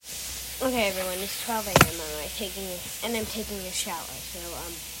Okay, everyone, it's 12 a.m. and I'm taking a shower. So,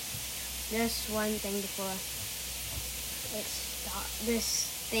 just one thing before this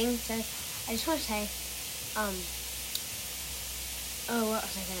thing says, I just want to say, what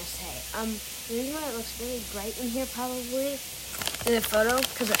was I gonna say? The reason why it looks really bright in here, probably in the photo,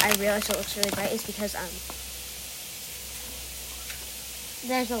 because I realized it looks really bright, is because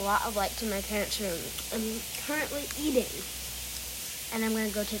there's a lot of lights in my parents' room. I'm currently eating, and I'm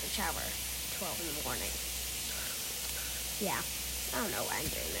gonna go take a shower. 12 in the morning. Yeah, I don't know why I'm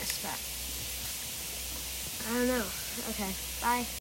doing this, but I don't know. Okay, bye.